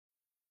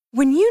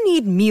When you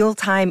need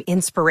mealtime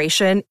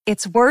inspiration,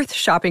 it's worth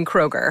shopping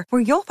Kroger,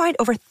 where you'll find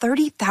over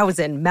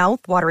 30,000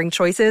 mouth-watering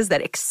choices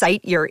that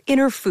excite your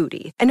inner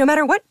foodie. And no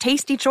matter what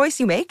tasty choice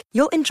you make,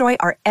 you'll enjoy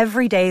our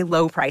everyday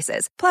low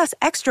prices, plus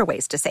extra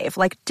ways to save,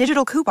 like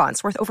digital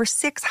coupons worth over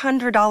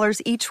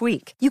 $600 each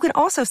week. You can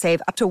also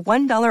save up to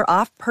 $1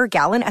 off per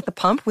gallon at the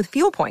pump with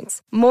fuel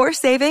points. More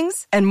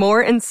savings and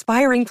more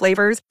inspiring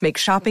flavors make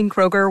shopping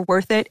Kroger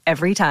worth it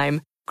every time.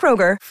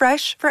 Kroger,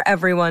 fresh for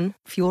everyone.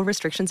 Fuel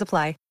restrictions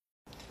apply.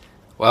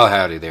 Well,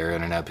 howdy there,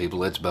 Internet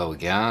people. It's Bo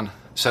again.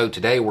 So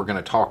today we're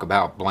going to talk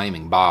about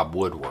blaming Bob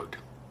Woodward.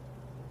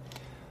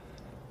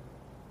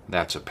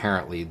 That's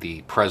apparently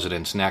the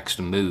president's next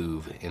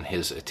move in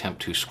his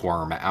attempt to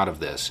squirm out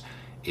of this,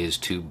 is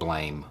to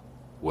blame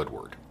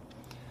Woodward.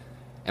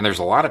 And there's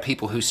a lot of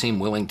people who seem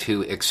willing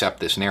to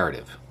accept this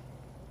narrative.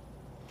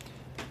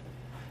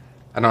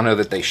 I don't know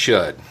that they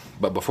should,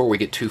 but before we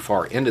get too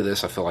far into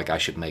this, I feel like I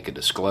should make a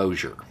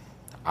disclosure.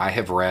 I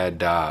have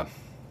read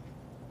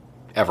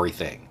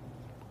everything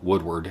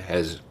Woodward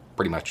has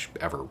pretty much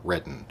ever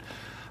written.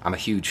 I'm a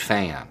huge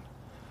fan.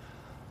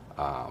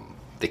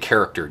 The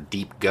character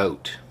Deep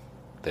Goat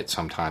that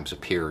sometimes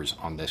appears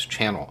on this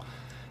channel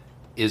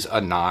is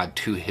a nod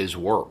to his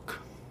work.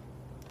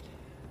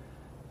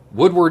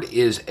 Woodward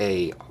is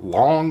a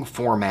long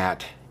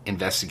format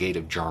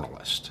investigative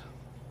journalist.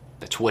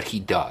 That's what he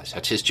does.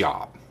 That's his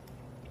job.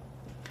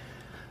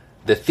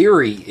 The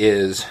theory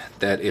is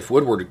that if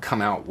Woodward had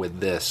come out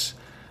with this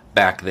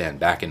back then,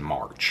 back in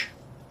March,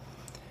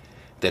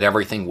 that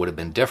everything would have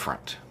been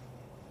different.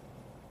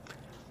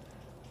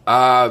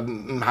 I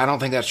don't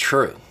think that's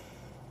true.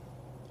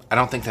 I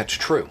don't think that's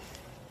true.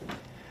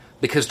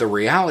 Because the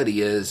reality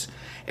is,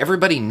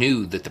 everybody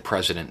knew that the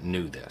president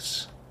knew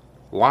this.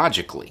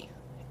 Logically,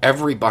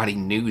 everybody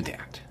knew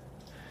that.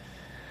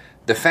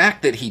 The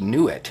fact that he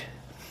knew it,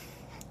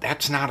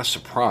 that's not a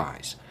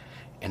surprise.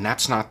 And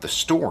that's not the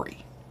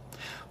story.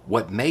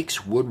 What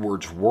makes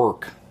Woodward's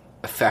work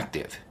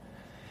effective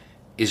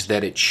is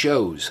that it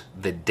shows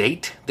the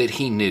date that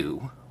he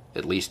knew,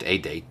 at least a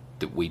date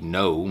that we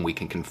know and we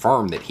can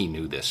confirm that he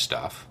knew this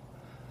stuff,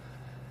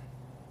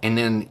 and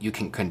then you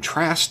can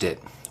contrast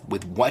it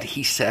with what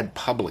he said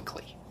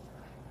publicly.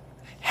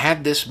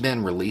 Had this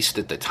been released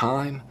at the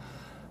time,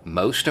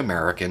 most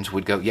Americans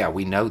would go, yeah,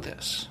 we know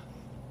this.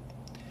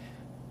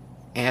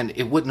 And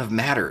it wouldn't have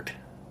mattered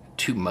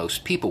to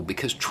most people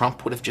because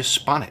Trump would have just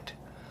spun it.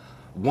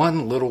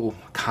 One little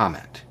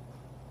comment,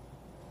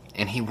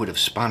 and he would have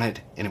spun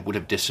it, and it would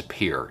have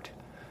disappeared.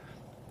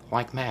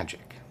 Like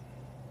magic.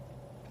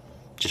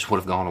 Just would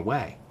have gone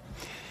away.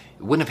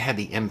 It wouldn't have had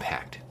the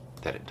impact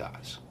that it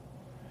does.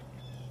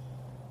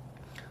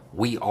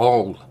 We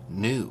all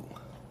knew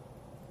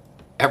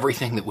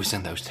everything that was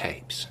in those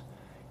tapes.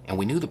 And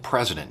we knew the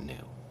president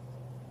knew.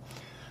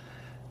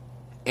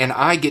 And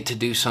I get to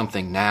do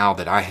something now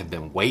that I have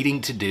been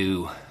waiting to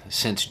do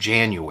since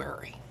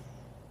January.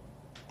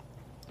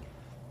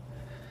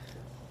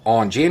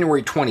 On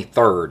January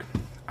 23rd,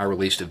 I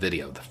released a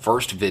video, the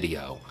first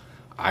video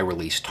I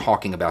released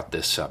talking about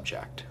this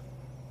subject.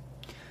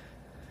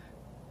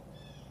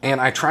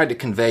 And I tried to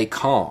convey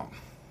calm.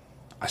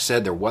 I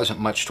said there wasn't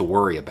much to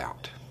worry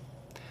about.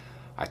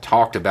 I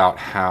talked about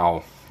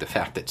how the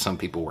fact that some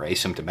people were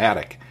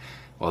asymptomatic,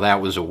 well,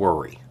 that was a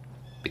worry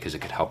because it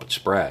could help it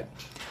spread.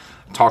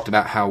 I talked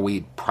about how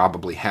we'd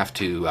probably have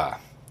to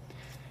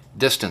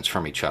distance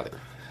from each other.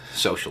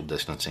 Social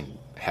distancing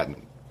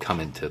hadn't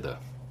come into the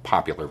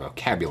popular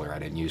vocabulary. I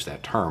didn't use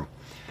that term.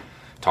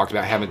 Talked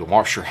about having to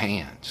wash your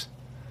hands,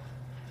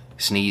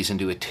 sneeze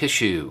into a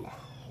tissue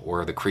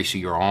or the crease of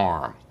your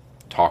arm.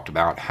 Talked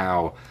about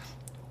how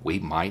we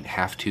might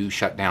have to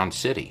shut down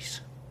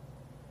cities.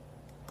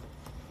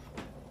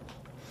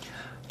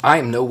 I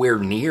am nowhere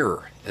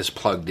near as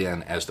plugged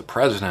in as the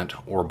president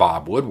or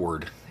Bob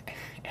Woodward,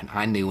 and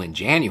I knew in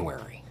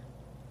January.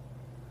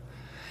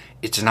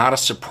 It's not a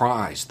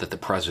surprise that the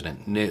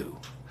president knew.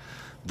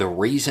 The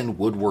reason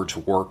Woodward's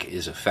work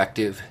is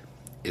effective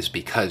is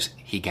because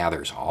he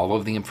gathers all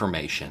of the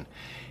information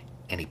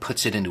and he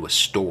puts it into a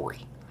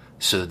story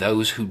so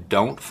those who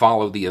don't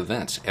follow the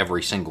events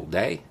every single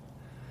day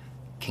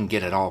can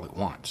get it all at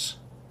once.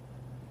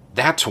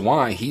 That's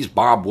why he's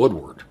Bob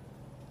Woodward.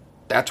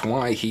 That's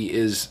why he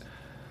is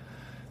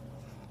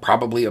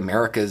probably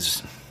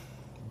America's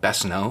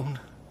best known,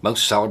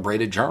 most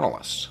celebrated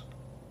journalist.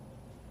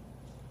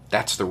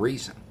 That's the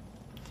reason.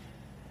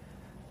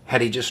 Had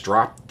he just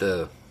dropped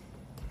the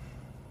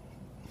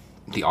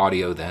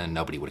audio then,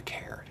 nobody would have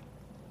cared.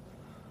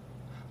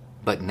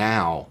 But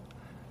now,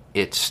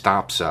 it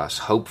stops us,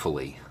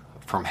 hopefully,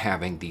 from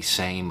having the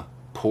same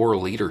poor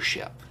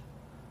leadership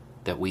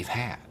that we've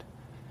had.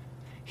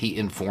 He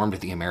informed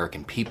the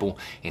American people,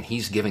 and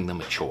he's giving them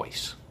a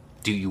choice.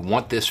 Do you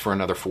want this for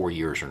another 4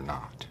 years or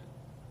not?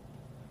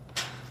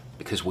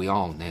 Because we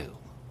all knew.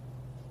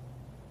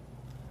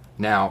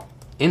 Now,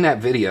 in that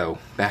video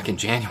back in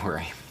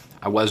January,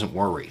 I wasn't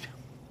worried.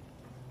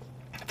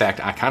 In fact,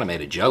 I kind of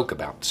made a joke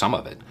about some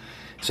of it,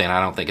 saying I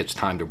don't think it's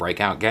time to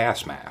break out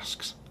gas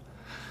masks.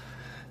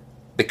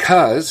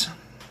 Because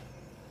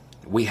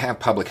we have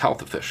public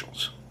health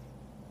officials.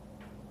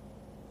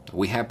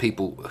 We have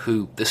people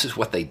who, this is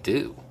what they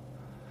do,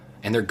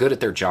 and they're good at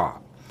their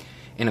job.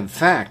 And in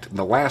fact,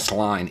 the last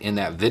line in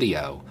that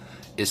video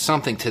is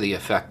something to the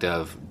effect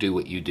of, do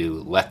what you do,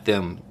 let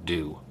them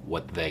do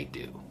what they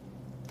do.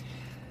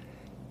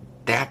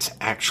 That's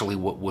actually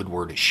what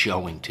Woodward is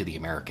showing to the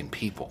American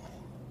people.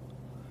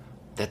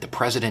 That the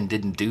president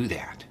didn't do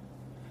that.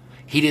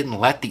 He didn't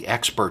let the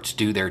experts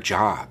do their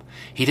job.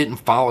 He didn't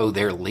follow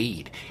their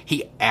lead.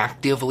 He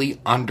actively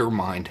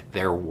undermined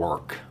their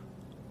work.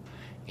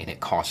 And it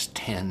cost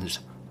tens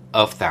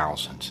of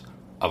thousands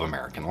of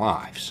American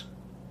lives.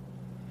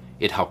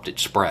 It helped it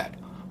spread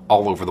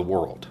all over the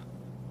world.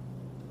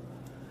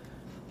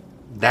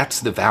 That's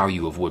the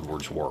value of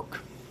Woodward's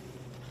work.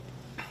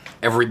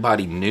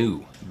 Everybody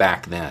knew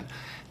back then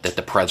that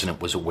the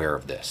president was aware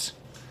of this.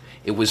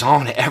 It was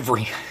on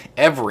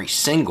every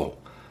single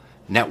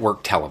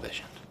network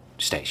television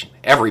station.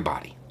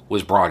 Everybody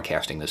was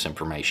broadcasting this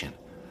information.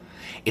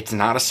 It's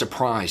not a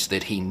surprise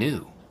that he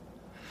knew.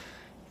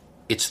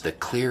 It's the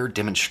clear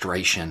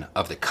demonstration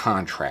of the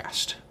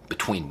contrast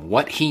between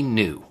what he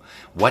knew,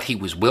 what he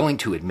was willing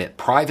to admit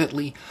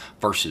privately,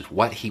 versus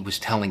what he was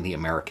telling the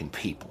American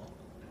people.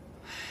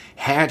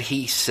 Had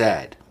he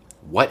said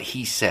what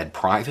he said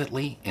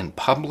privately in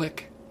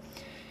public,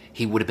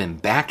 he would have been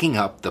backing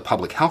up the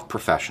public health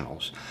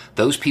professionals,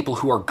 those people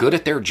who are good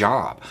at their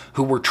job,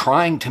 who were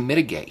trying to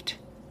mitigate,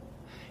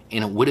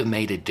 and it would have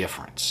made a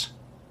difference.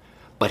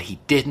 But he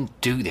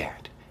didn't do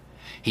that.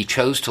 He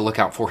chose to look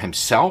out for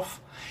himself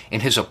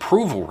and his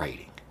approval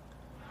rating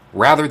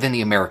rather than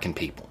the American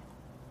people.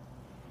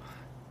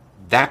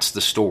 That's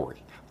the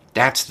story.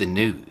 That's the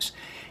news.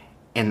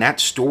 And that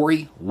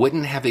story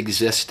wouldn't have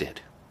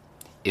existed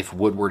if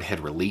Woodward had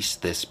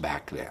released this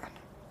back then.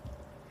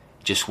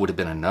 It just would have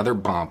been another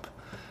bump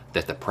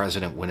that the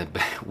president would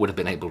have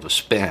been able to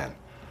spin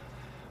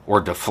or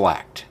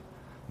deflect,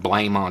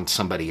 blame on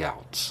somebody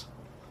else.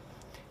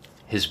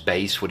 His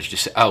base would have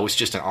just said, oh, it's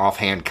just an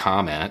offhand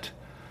comment.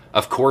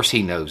 Of course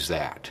he knows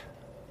that.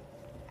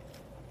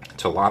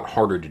 It's a lot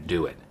harder to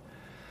do it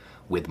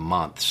with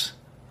months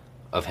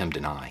of him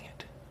denying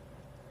it,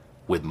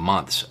 with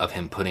months of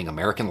him putting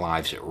American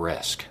lives at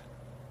risk.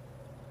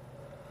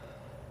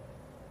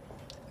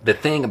 The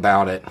thing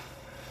about it,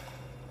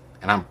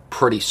 and I'm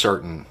pretty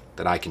certain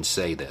that I can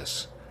say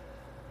this,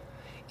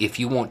 if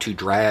you want to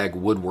drag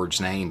Woodward's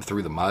name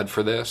through the mud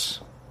for this,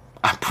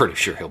 I'm pretty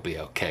sure he'll be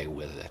okay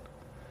with it.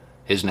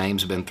 His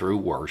name's been through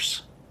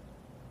worse.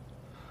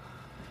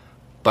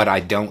 But I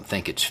don't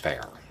think it's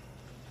fair.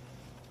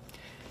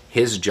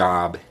 His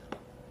job,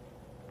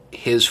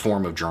 his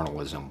form of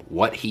journalism,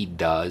 what he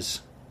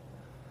does,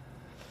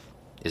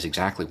 is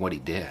exactly what he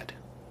did.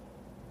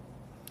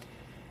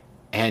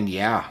 And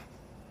yeah,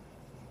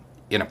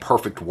 in a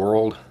perfect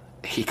world,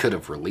 he could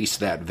have released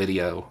that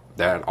video,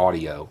 that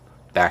audio,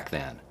 back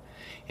then,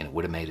 and it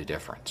would have made a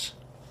difference.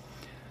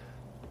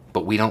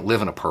 But we don't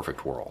live in a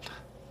perfect world.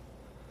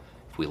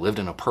 If we lived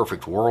in a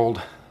perfect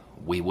world,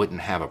 we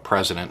wouldn't have a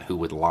president who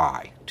would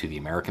lie to the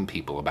American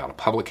people about a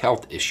public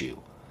health issue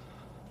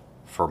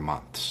for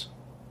months.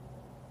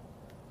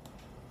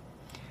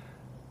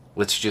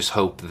 Let's just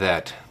hope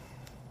that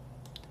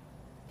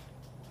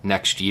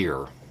next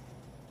year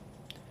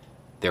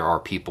there are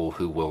people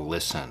who will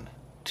listen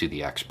to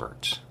the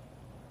experts,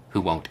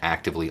 who won't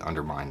actively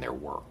undermine their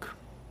work.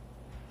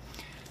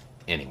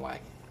 Anyway,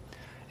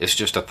 it's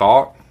just a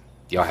thought.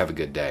 Y'all have a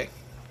good day.